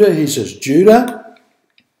Judah, he says, Judah,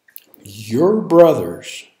 your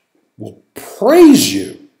brothers will praise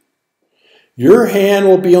you. Your hand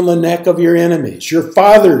will be on the neck of your enemies. Your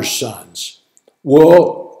father's sons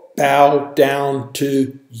will bow down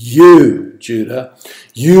to you, Judah.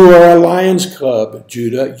 You are a lion's cub,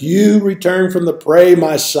 Judah. You return from the prey,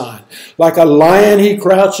 my son. Like a lion he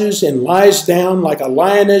crouches and lies down, like a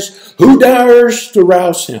lioness. Who dares to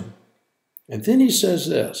rouse him? And then he says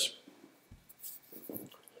this,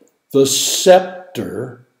 the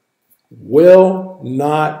scepter will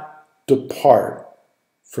not depart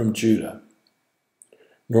from Judah,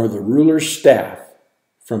 nor the ruler's staff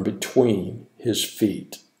from between his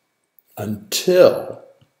feet, until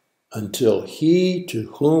he to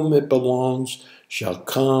whom it belongs shall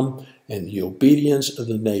come, and the obedience of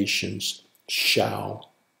the nations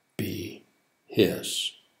shall be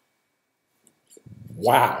his.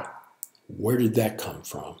 Wow, where did that come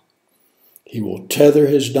from? He will tether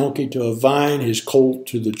his donkey to a vine, his colt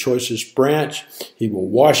to the choicest branch. He will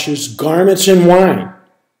wash his garments in wine,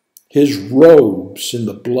 his robes in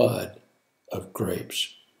the blood of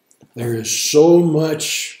grapes. There is so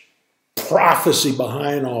much prophecy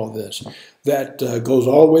behind all this that goes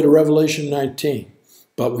all the way to Revelation 19.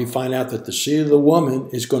 But we find out that the seed of the woman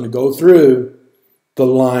is going to go through the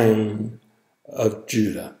line of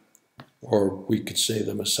Judah. Or we could say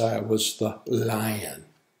the Messiah was the lion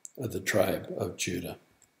of the tribe of Judah.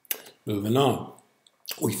 Moving on.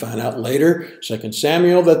 We find out later, 2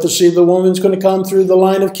 Samuel, that the seed of the woman is going to come through the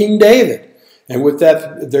line of King David. And with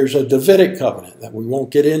that, there's a Davidic covenant that we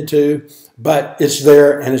won't get into, but it's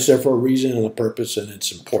there, and it's there for a reason and a purpose, and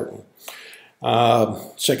it's important.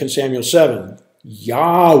 2 Samuel 7,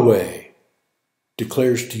 Yahweh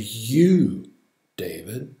declares to you,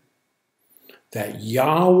 David, that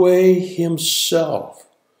Yahweh himself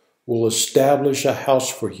will establish a house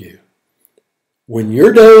for you. When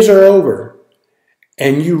your days are over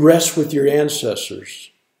and you rest with your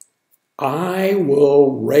ancestors, I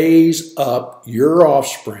will raise up your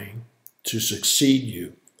offspring to succeed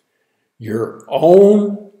you, your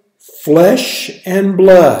own flesh and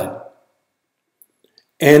blood,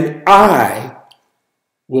 and I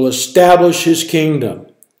will establish his kingdom.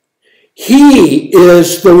 He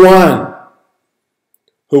is the one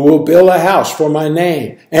who will build a house for my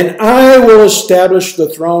name, and I will establish the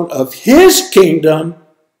throne of his kingdom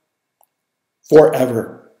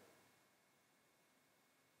forever.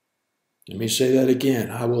 Let me say that again.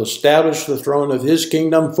 I will establish the throne of his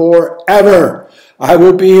kingdom forever. I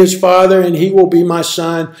will be his father, and he will be my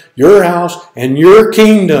son. Your house and your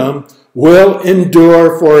kingdom will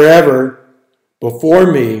endure forever. Before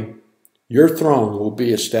me, your throne will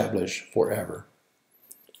be established forever.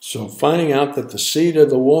 So finding out that the seed of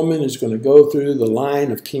the woman is going to go through the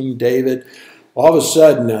line of King David, all of a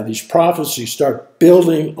sudden now these prophecies start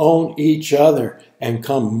building on each other and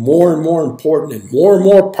come more and more important and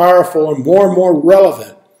more powerful and more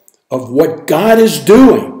relevant of what God is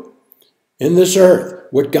doing in this earth,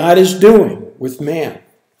 what God is doing with man.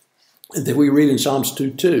 And then we read in Psalms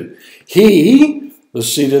 2:2, he, the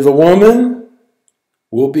seed of the woman,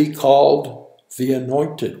 will be called the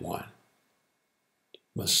Anointed One,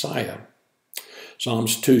 Messiah.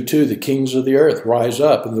 Psalms 2:2, the kings of the earth rise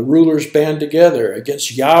up and the rulers band together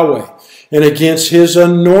against Yahweh and against his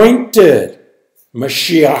anointed,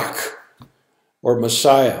 Mashiach, or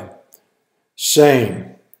Messiah,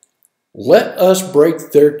 saying, let us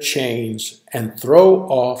break their chains and throw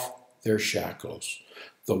off their shackles.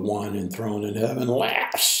 The one enthroned in heaven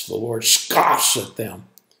laughs. The Lord scoffs at them.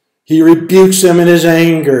 He rebukes them in his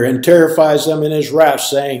anger and terrifies them in his wrath,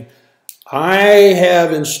 saying, I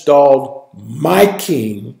have installed my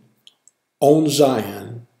king on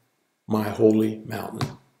Zion, my holy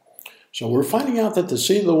mountain. So we're finding out that the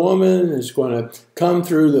seed of the woman is going to come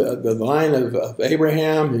through the line of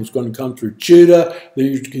Abraham. He's going to come through Judah.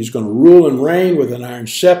 He's going to rule and reign with an iron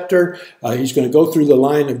scepter. He's going to go through the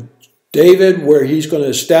line of David, where he's going to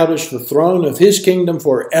establish the throne of his kingdom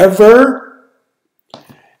forever.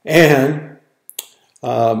 And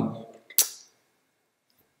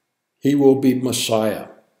he will be Messiah.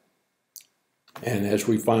 And as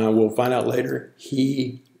we'll find out later,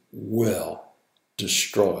 he will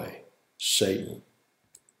destroy Satan.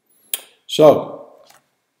 So,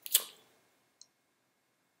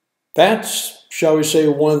 that's, shall we say,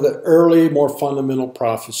 one of the early, more fundamental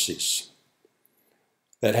prophecies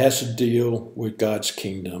that has to deal with God's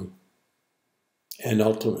kingdom. And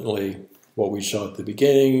ultimately, what we saw at the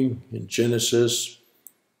beginning in Genesis,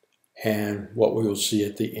 and what we will see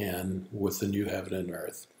at the end with the new heaven and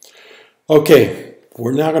earth. Okay,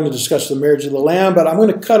 we're now going to discuss the marriage of the Lamb, but I'm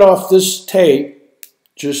going to cut off this tape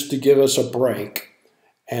just to give us a break.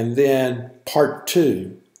 And then part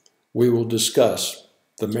 2, we will discuss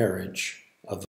the marriage